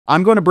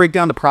I'm going to break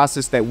down the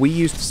process that we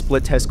use to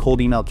split test cold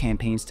email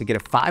campaigns to get a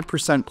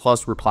 5%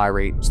 plus reply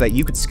rate so that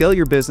you could scale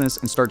your business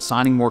and start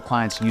signing more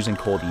clients using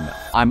cold email.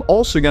 I'm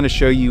also going to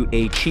show you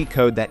a cheat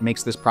code that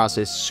makes this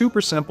process super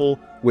simple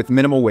with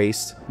minimal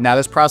waste. Now,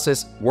 this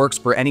process works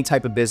for any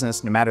type of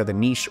business, no matter the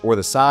niche or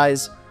the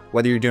size,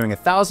 whether you're doing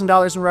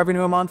 $1,000 in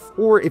revenue a month,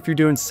 or if you're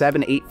doing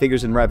 7-8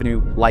 figures in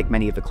revenue, like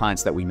many of the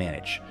clients that we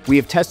manage. We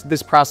have tested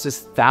this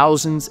process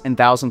thousands and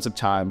thousands of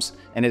times,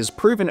 and it has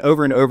proven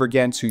over and over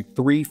again to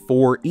 3,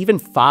 4, even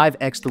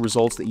 5x the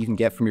results that you can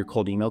get from your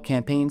cold email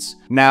campaigns.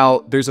 Now,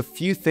 there's a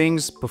few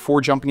things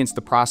before jumping into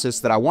the process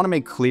that I want to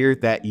make clear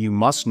that you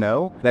must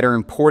know that are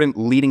important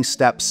leading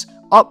steps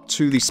up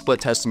to the split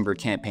testing of your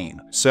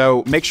campaign.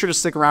 So make sure to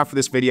stick around for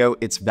this video.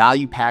 It's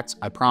value packed.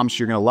 I promise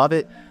you're gonna love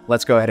it.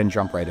 Let's go ahead and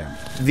jump right in.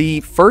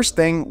 The first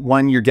thing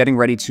when you're getting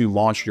ready to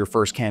launch your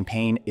first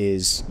campaign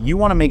is you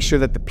wanna make sure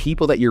that the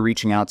people that you're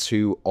reaching out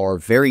to are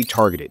very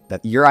targeted,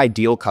 that your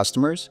ideal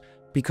customers,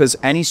 because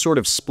any sort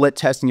of split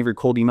testing of your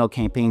cold email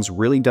campaigns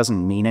really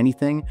doesn't mean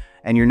anything.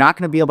 And you're not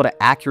going to be able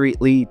to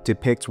accurately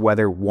depict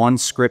whether one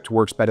script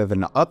works better than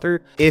the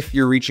other if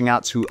you're reaching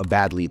out to a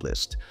bad lead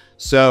list.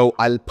 So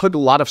I put a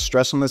lot of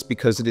stress on this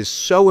because it is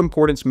so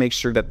important to make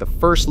sure that the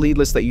first lead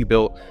list that you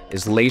built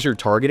is laser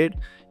targeted.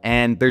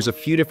 And there's a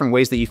few different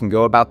ways that you can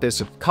go about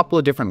this, a couple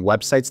of different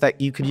websites that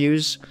you could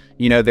use.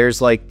 You know,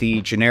 there's like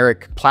the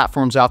generic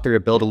platforms out there to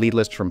build a lead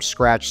list from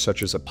scratch,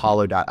 such as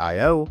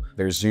Apollo.io.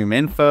 There's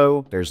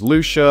ZoomInfo, there's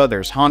Lucia,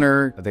 there's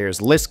Hunter, there's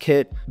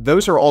ListKit.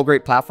 Those are all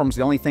great platforms.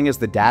 The only thing is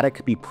the data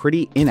could be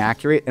pretty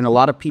inaccurate, and a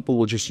lot of people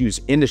will just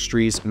use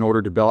industries in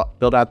order to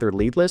build out their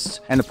lead lists.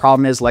 And the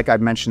problem is, like I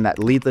mentioned, that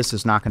lead list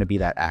is not going to be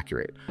that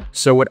accurate.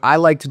 So what I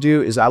like to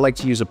do is I like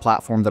to use a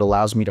platform that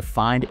allows me to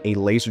find a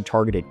laser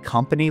targeted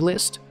company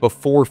list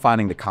before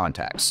finding the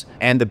contacts.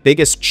 And the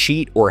biggest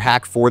cheat or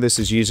hack for this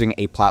is using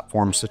a platform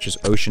such as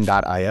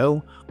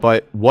Ocean.io.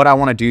 But what I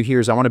want to do here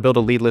is I want to build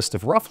a lead list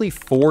of roughly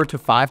 4,000 to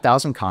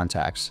 5,000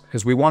 contacts,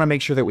 because we want to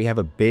make sure that we have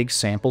a big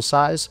sample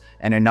size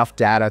and enough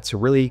data to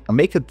really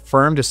make a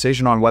firm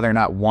decision on whether or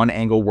not one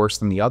angle works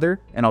than the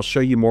other. And I'll show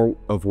you more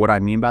of what I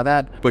mean by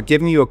that. But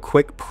giving you a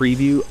quick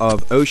preview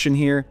of Ocean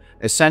here,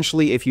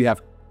 essentially, if you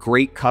have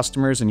great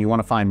customers and you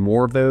want to find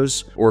more of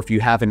those, or if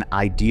you have an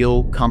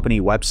ideal company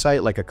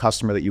website, like a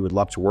customer that you would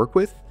love to work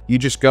with, you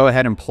just go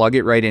ahead and plug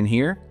it right in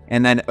here.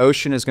 And then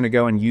Ocean is going to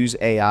go and use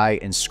AI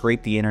and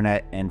scrape the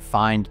internet and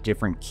find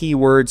different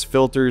keywords,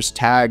 filters,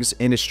 tags,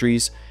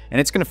 industries,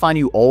 and it's going to find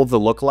you all of the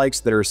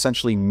lookalikes that are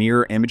essentially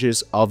mirror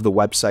images of the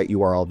website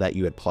URL that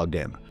you had plugged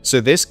in.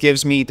 So this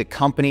gives me the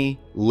company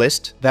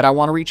list that I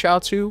want to reach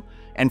out to.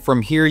 And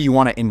from here, you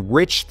want to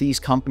enrich these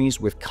companies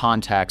with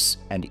contacts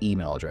and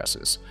email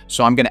addresses.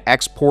 So I'm going to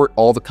export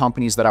all the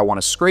companies that I want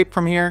to scrape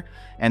from here,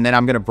 and then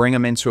I'm going to bring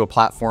them into a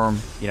platform,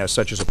 you know,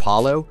 such as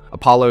Apollo.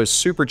 Apollo is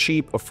super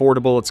cheap,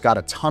 affordable. It's got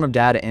a ton of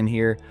data in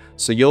here.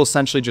 So you'll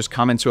essentially just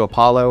come into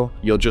Apollo,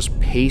 you'll just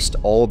paste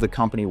all of the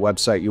company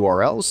website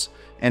URLs,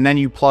 and then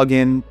you plug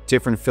in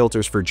different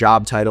filters for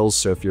job titles.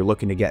 So if you're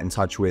looking to get in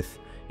touch with,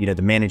 you know,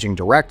 the managing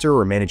director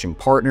or managing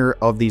partner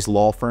of these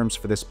law firms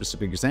for this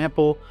specific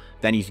example,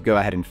 then you can go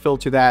ahead and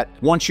filter that.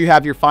 Once you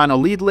have your final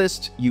lead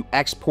list, you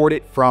export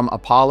it from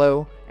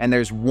Apollo. And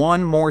there's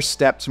one more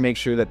step to make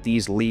sure that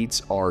these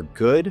leads are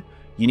good.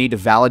 You need to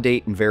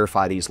validate and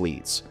verify these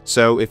leads.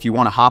 So if you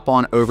want to hop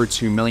on over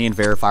to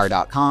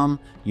millionverifier.com,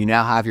 you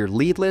now have your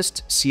lead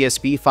list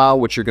CSV file,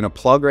 which you're going to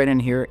plug right in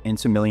here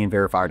into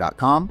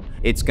millionverifier.com.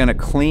 It's going to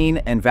clean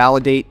and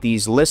validate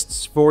these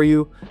lists for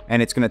you,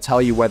 and it's going to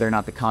tell you whether or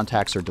not the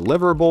contacts are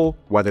deliverable,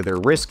 whether they're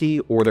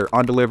risky or they're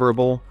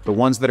undeliverable. The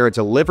ones that are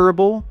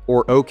deliverable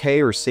or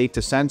okay or safe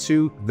to send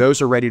to,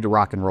 those are ready to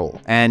rock and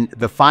roll. And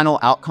the final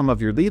outcome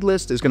of your lead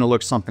list is going to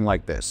look something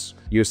like this.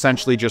 You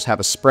essentially just have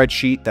a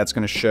spreadsheet that's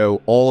going to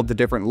show all of the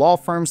different law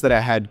firms that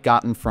I had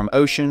gotten from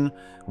Ocean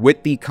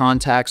with the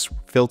contacts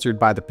filtered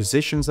by the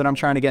positions that I'm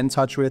trying to get in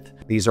touch with.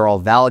 These are all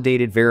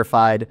validated,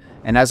 verified.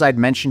 And as I'd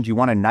mentioned, you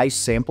want a nice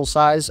sample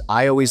size.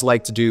 I always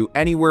like to do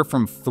anywhere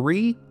from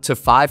 3,000 to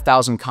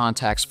 5,000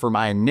 contacts for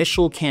my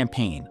initial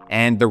campaign.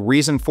 And the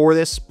reason for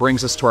this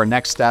brings us to our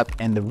next step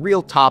and the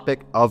real topic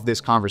of this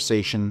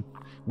conversation,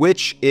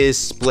 which is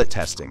split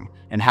testing,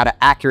 and how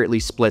to accurately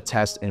split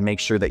test and make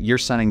sure that you're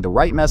sending the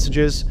right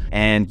messages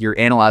and you're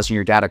analyzing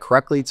your data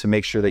correctly to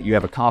make sure that you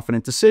have a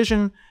confident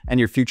decision and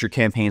your future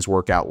campaigns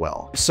work out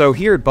well. So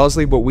here at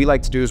Buzzly, what we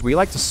like to do is we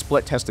like to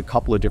split test a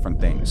couple of different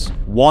things.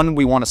 One,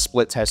 we want to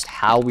split test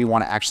how we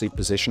want to actually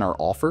position our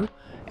offer.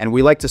 And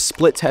we like to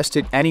split test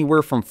it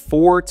anywhere from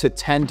 4 to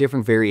 10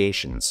 different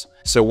variations.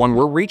 So when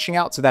we're reaching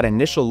out to that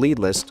initial lead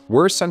list,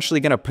 we're essentially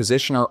going to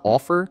position our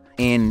offer,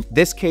 in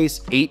this case,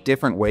 8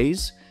 different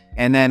ways.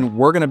 And then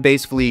we're going to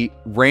basically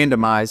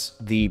randomize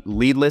the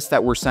lead list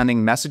that we're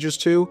sending messages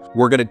to.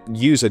 We're going to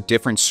use a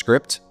different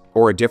script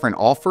or a different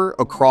offer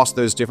across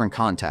those different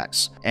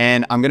contacts.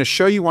 And I'm going to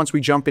show you once we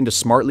jump into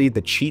Smartlead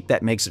the cheat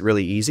that makes it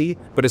really easy.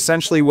 But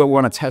essentially we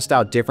want to test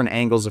out different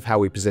angles of how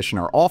we position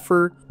our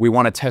offer. We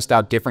want to test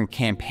out different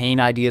campaign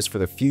ideas for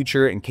the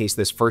future in case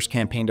this first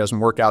campaign doesn't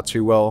work out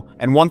too well.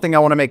 And one thing I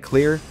want to make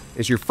clear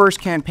is your first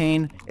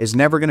campaign is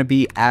never going to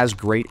be as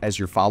great as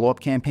your follow-up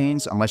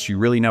campaigns unless you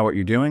really know what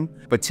you're doing.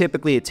 But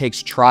typically it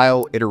takes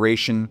trial,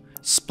 iteration,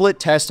 split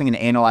testing, and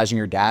analyzing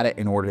your data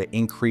in order to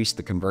increase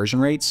the conversion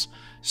rates.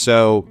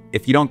 So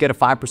if you don't get a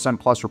 5%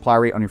 plus reply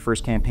rate on your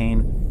first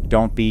campaign,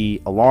 don't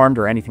be alarmed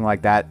or anything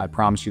like that. I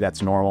promise you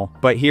that's normal.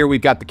 But here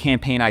we've got the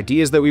campaign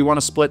ideas that we want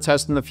to split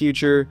test in the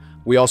future.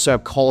 We also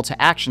have call to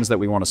actions that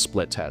we want to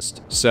split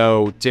test.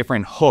 So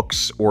different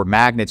hooks or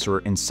magnets or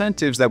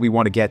incentives that we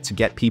want to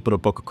get people to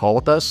book a call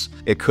with us.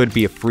 It could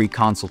be a free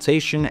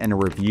consultation and a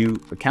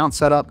review account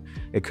setup.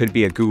 It could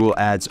be a Google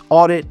Ads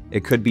audit.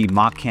 It could be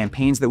mock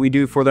campaigns that we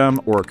do for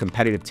them, or a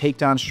competitive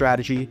takedown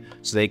strategy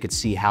so they could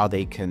see how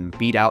they can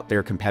beat out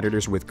their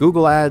competitors with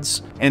Google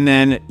Ads. And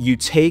then you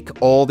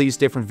take all these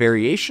different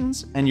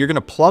variations and you're going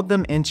to plug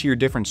them into your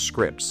different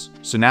scripts.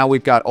 So now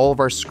we've got all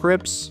of our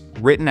scripts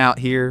written out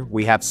here.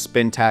 We have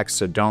Spintax,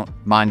 so don't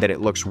mind that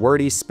it looks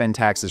wordy.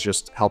 Spintax is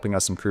just helping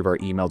us improve our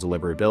email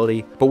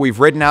deliverability. But we've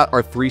written out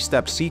our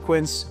 3-step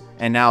sequence.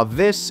 And now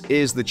this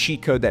is the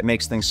cheat code that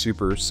makes things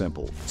super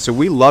simple. So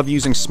we love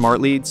using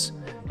Smartleads,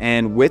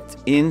 and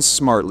within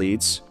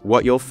Smartleads,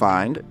 what you'll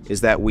find is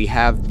that we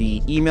have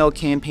the email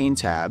campaign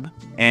tab.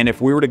 And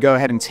if we were to go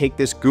ahead and take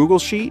this Google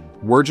Sheet,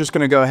 we're just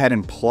going to go ahead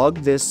and plug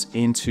this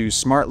into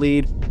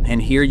Smartlead. And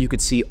here you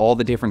could see all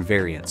the different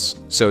variants.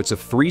 So it's a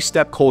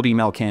 3-step cold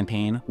email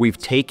campaign. We've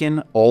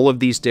taken all of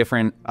these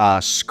different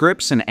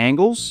scripts and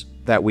angles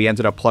that we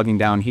ended up plugging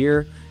down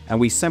here, and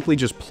we simply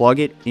just plug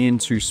it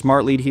into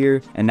Smartlead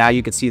here. And now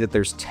you can see that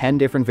there's 10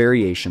 different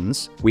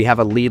variations. We have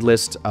a lead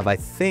list of, I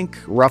think,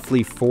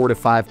 roughly 4,000 to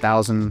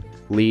 5,000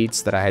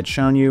 leads that I had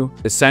shown you.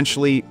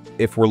 Essentially,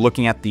 if we're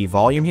looking at the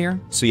volume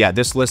here, so yeah,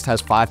 this list has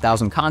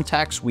 5,000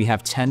 contacts. We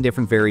have 10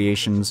 different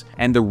variations.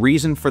 And the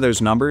reason for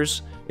those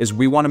numbers is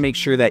we want to make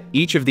sure that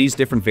each of these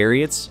different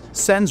variants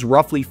sends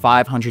roughly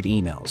 500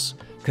 emails.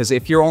 Because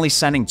if you're only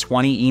sending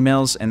 20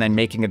 emails and then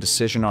making a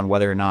decision on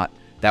whether or not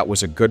that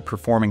was a good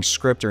performing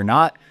script or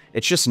not,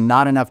 it's just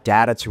not enough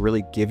data to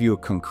really give you a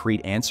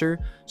concrete answer.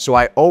 So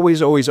I always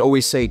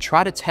say,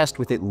 try to test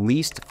with at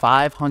least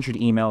 500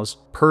 emails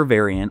per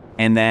variant.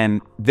 And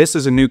then this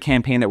is a new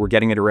campaign that we're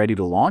getting it ready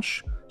to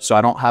launch. So I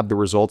don't have the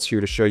results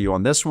here to show you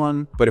on this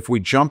one. But if we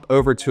jump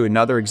over to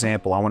another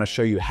example, I want to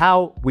show you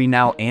how we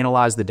now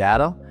analyze the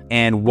data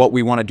and what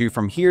we want to do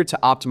from here to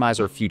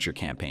optimize our future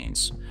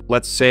campaigns.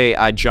 Let's say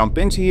I jump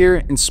into here,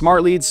 and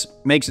Smartleads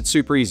makes it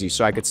super easy.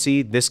 So I could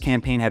see this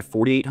campaign had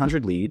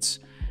 4,800 leads.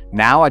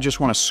 Now I just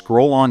want to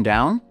scroll on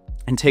down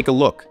and take a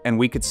look, and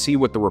we could see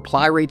what the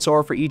reply rates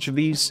are for each of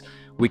these.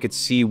 We could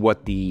see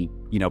what the,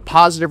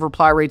 positive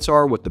reply rates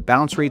are, what the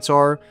bounce rates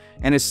are.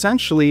 And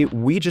essentially,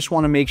 we just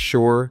want to make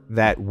sure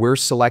that we're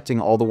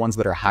selecting all the ones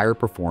that are higher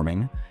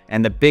performing.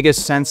 And the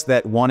biggest sense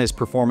that one is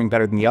performing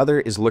better than the other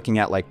is looking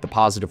at like the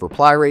positive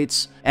reply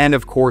rates. And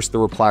of course, the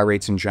reply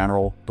rates in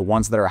general. The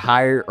ones that are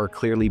higher are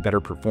clearly better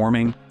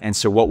performing. And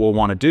so what we'll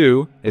want to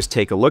do is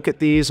take a look at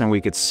these, and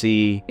we could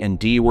see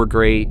ND were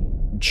great,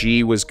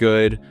 G was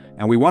good,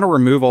 and we want to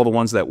remove all the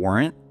ones that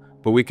weren't.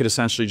 But we could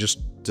essentially just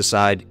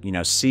decide,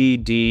 C,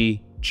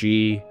 D,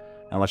 G,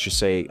 and let's just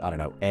say, I don't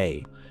know,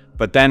 A.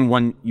 But then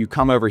when you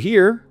come over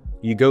here,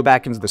 you go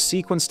back into the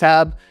sequence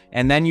tab,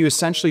 and then you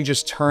essentially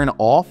just turn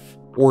off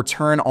or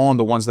turn on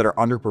the ones that are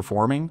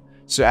underperforming.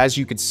 So as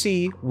you could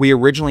see, we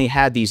originally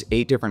had these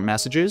 8 different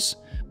messages.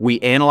 We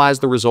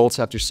analyzed the results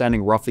after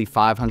sending roughly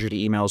 500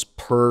 emails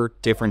per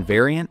different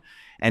variant.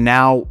 And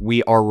now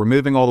we are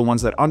removing all the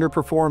ones that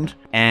underperformed,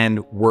 and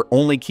we're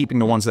only keeping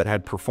the ones that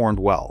had performed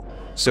well.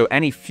 So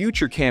any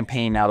future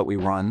campaign now that we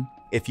run,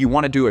 if you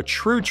want to do a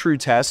true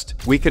test,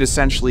 we could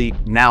essentially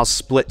now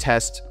split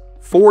test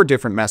 4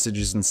 different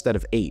messages instead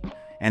of 8.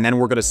 And then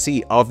we're going to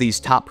see, of these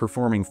top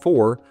performing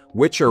 4,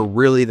 which are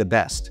really the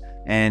best.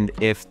 And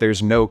if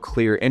there's no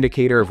clear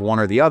indicator of one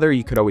or the other,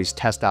 you could always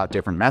test out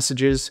different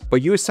messages.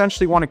 But you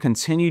essentially want to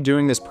continue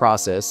doing this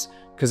process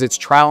because it's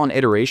trial and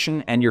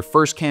iteration, and your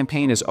first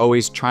campaign is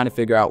always trying to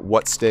figure out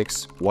what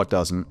sticks, what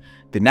doesn't.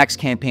 The next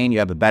campaign, you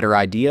have a better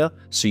idea,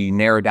 so you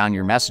narrow down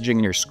your messaging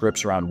and your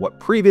scripts around what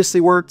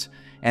previously worked,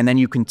 and then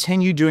you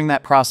continue doing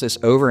that process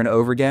over and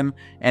over again,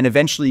 and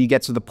eventually you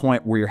get to the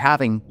point where you're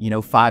having,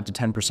 5 to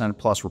 10%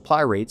 plus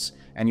reply rates,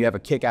 and you have a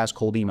kick-ass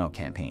cold email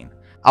campaign.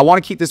 I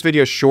want to keep this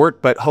video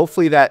short, but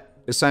hopefully that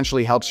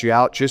essentially helps you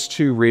out. Just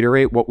to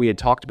reiterate what we had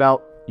talked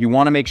about, you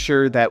want to make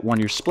sure that when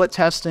you're split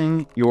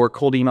testing your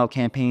cold email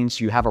campaigns,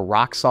 you have a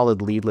rock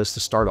solid lead list to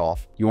start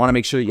off. You want to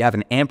make sure that you have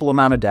an ample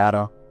amount of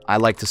data. I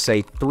like to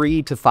say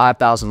 3,000 to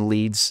 5,000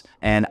 leads.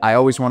 And I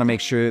always want to make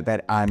sure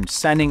that I'm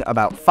sending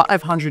about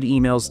 500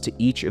 emails to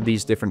each of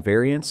these different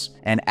variants.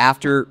 And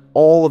after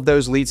all of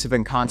those leads have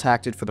been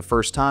contacted for the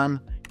first time,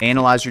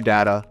 analyze your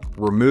data,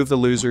 remove the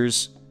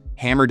losers,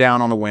 hammer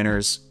down on the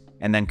winners,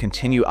 and then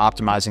continue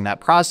optimizing that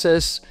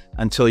process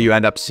until you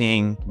end up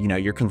seeing,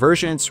 your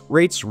conversions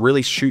rates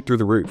really shoot through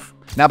the roof.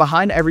 Now,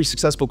 behind every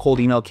successful cold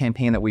email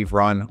campaign that we've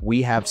run,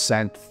 we have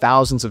sent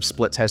thousands of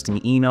split testing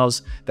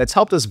emails that's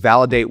helped us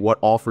validate what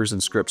offers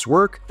and scripts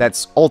work.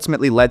 That's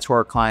ultimately led to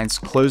our clients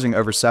closing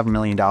over $7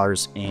 million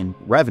in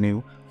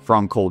revenue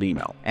from cold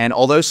email. And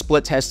although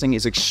split testing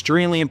is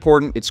extremely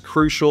important, it's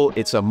crucial,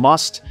 it's a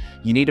must,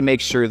 you need to make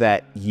sure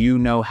that you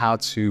know how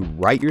to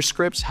write your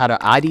scripts, how to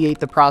ideate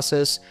the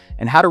process,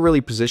 and how to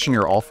really position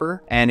your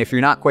offer. And if you're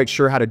not quite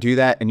sure how to do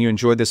that and you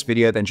enjoyed this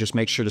video, then just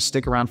make sure to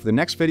stick around for the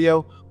next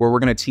video where we're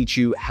going to teach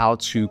you how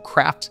to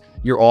craft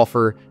your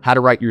offer, how to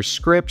write your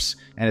scripts,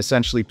 and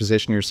essentially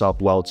position yourself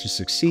well to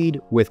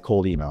succeed with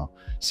cold email.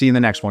 See you in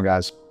the next one,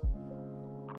 guys.